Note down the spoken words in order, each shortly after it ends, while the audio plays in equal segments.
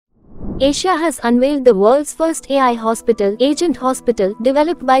Asia has unveiled the world's first AI hospital, Agent Hospital,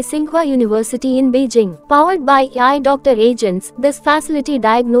 developed by Tsinghua University in Beijing. Powered by AI doctor agents, this facility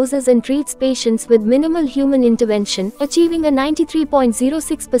diagnoses and treats patients with minimal human intervention, achieving a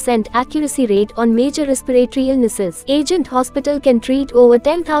 93.06% accuracy rate on major respiratory illnesses. Agent Hospital can treat over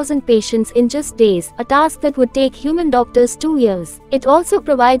 10,000 patients in just days, a task that would take human doctors 2 years. It also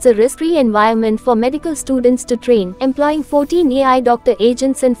provides a risk-free environment for medical students to train, employing 14 AI doctor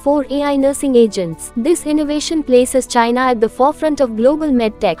agents and 4 AI nursing agents. This innovation places China at the forefront of global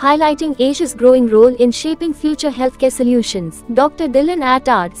MedTech, highlighting Asia's growing role in shaping future healthcare solutions. Dr. Dylan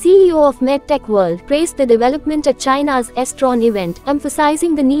Attard, CEO of MedTech World, praised the development at China's Estron event,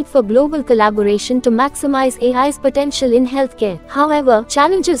 emphasizing the need for global collaboration to maximize AI's potential in healthcare. However,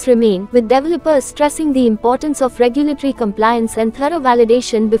 challenges remain, with developers stressing the importance of regulatory compliance and thorough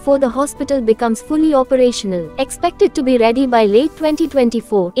validation before the hospital becomes fully operational. Expected to be ready by late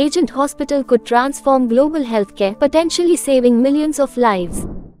 2024, Agent Hospital could transform global healthcare, potentially saving millions of lives.